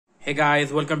Hey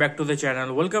guys, welcome back to the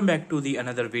channel. Welcome back to the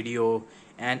another video.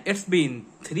 And it's been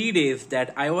 3 days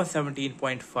that iOS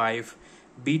 17.5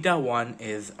 beta 1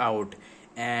 is out,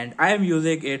 and I am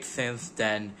using it since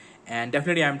then. And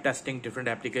definitely I'm testing different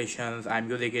applications. I'm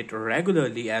using it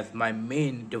regularly as my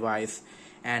main device,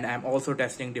 and I'm also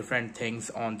testing different things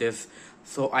on this,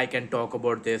 so I can talk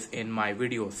about this in my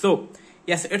video. So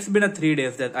yes, it's been a 3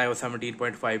 days that iOS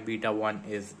 17.5 beta 1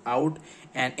 is out,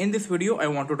 and in this video I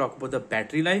want to talk about the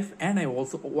battery life, and I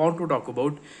also want to talk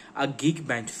about a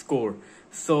Geekbench score.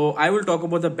 So I will talk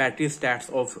about the battery stats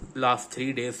of last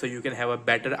 3 days, so you can have a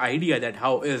better idea that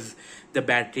how is the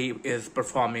battery is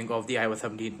performing of the iOS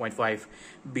 17.5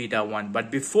 beta 1.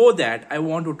 But before that, I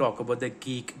want to talk about the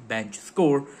Geekbench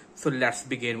score. So let's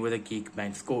begin with the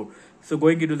Geekbench score. So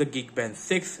going into the Geekbench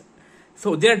 6,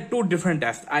 so there are two different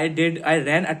tests. I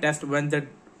ran a test when the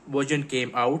version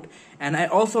came out, and I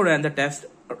also ran the test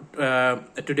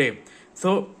today.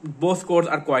 So both scores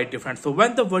are quite different. So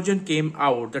when the version came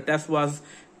out, the test was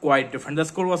quite different. The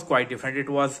score was quite different. It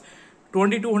was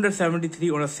 2273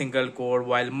 on a single core,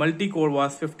 while multi-core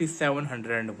was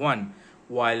 5701.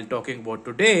 While talking about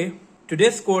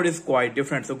today's score is quite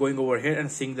different. So going over here and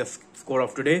seeing the score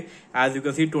of today, as you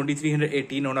can see,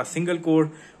 2318 on a single core,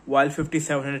 while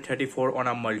 5734 on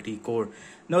a multi-core.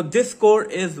 Now this score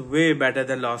is way better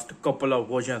than last couple of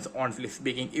versions, honestly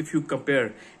speaking. If you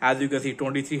compare, as you can see,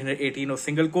 2318 on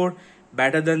single core,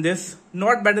 better than this,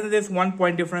 not better than this, 1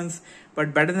 point difference,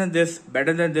 but better than this,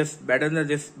 better than this, better than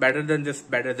this, better than this,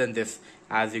 better than this.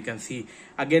 As you can see,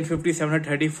 again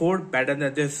 5734, better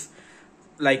than this.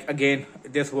 Like again,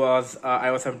 this was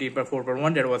iOS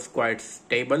 17.4.1, that was quite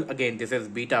stable. Again, this is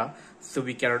beta, so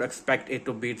we cannot expect it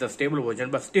to beat the stable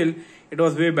version, but still it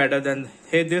was way better than,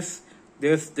 hey, this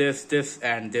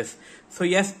and this. So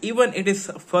yes, even it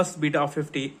is first beta of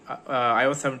iOS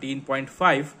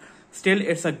 17.5, still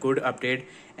it's a good update,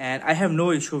 and I have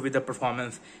no issue with the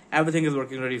performance. Everything is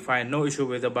working really fine, no issue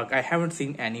with the bug. I haven't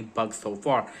seen any bugs so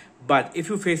far, but if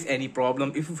you face any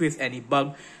problem, if you face any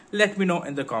bug, let me know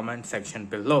in the comment section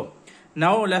below.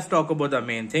 Now let's talk about the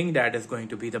main thing, that is going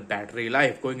to be the battery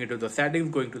life. Going into the settings,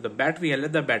 going to the battery, and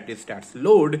let the battery stats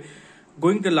load.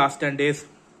 Going to the last 10 days,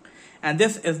 and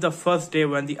this is the first day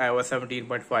when the iOS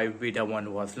 17.5 beta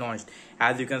 1 was launched.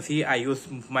 As you can see, I used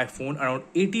my phone around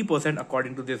 80%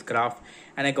 according to this graph,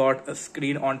 and I got a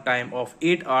screen on time of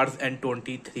 8 hours and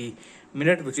 23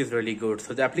 minutes, which is really good.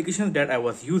 So the applications that I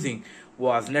was using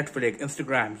was Netflix,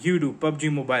 Instagram, YouTube, PUBG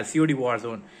Mobile, COD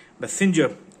Warzone,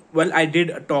 Messenger. Well, I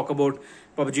did talk about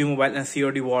PUBG Mobile and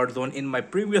COD Warzone in my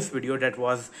previous video. That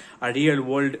was a real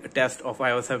world test of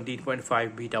iOS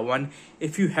 17.5 beta 1.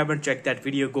 If you haven't checked that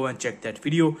video, go and check that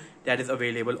video. That is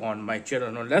available on my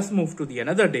channel. Now let's move to the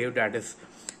another day,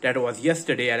 that was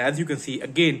yesterday, and as you can see,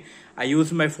 again I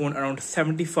used my phone around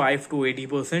 75 to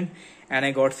 80%, and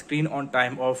I got screen on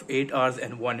time of 8 hours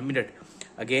and 1 minute.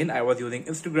 Again, I was using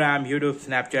Instagram, YouTube,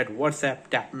 Snapchat, WhatsApp,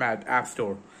 TapMat, App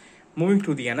Store. Moving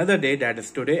to the another day, that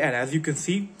is today, and as you can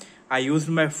see, I used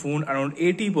my phone around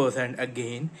 80%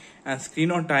 again, and screen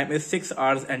on time is 6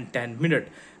 hours and 10 minutes.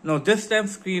 Now this time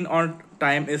screen on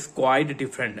time is quite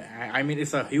different. I mean,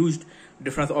 it's a huge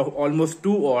difference of almost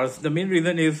 2 hours. The main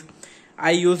reason is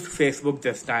I used Facebook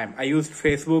this time. I used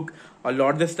Facebook a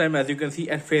lot this time, as you can see,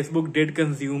 and Facebook did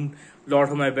consume a lot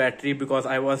of my battery because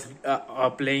I was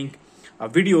playing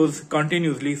videos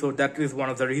continuously, so that is one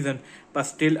of the reasons, but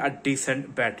still a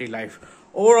decent battery life.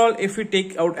 Overall, if we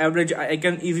take out average, I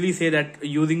can easily say that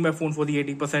using my phone for the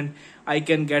 80%, I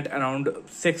can get around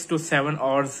 6 to 7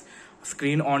 hours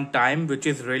screen on time, which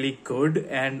is really good.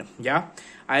 And yeah,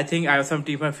 I think iOS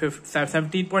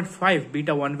 17.5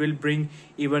 beta 1 will bring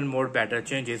even more better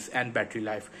changes and battery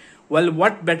life. Well,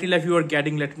 what battery life you are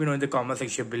getting, let me know in the comment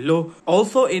section below.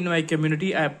 Also in my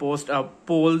community, I post a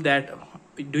poll that,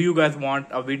 do you guys want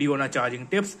a video on a charging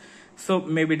tips? So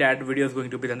maybe that video is going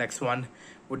to be the next one.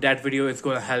 With that video, it's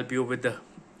going to help you with the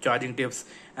charging tips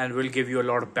and will give you a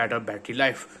lot of better battery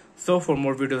life. So for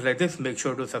more videos like this, make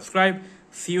sure to subscribe.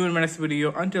 See you in my next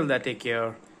video. Until then, take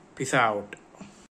care. Peace out.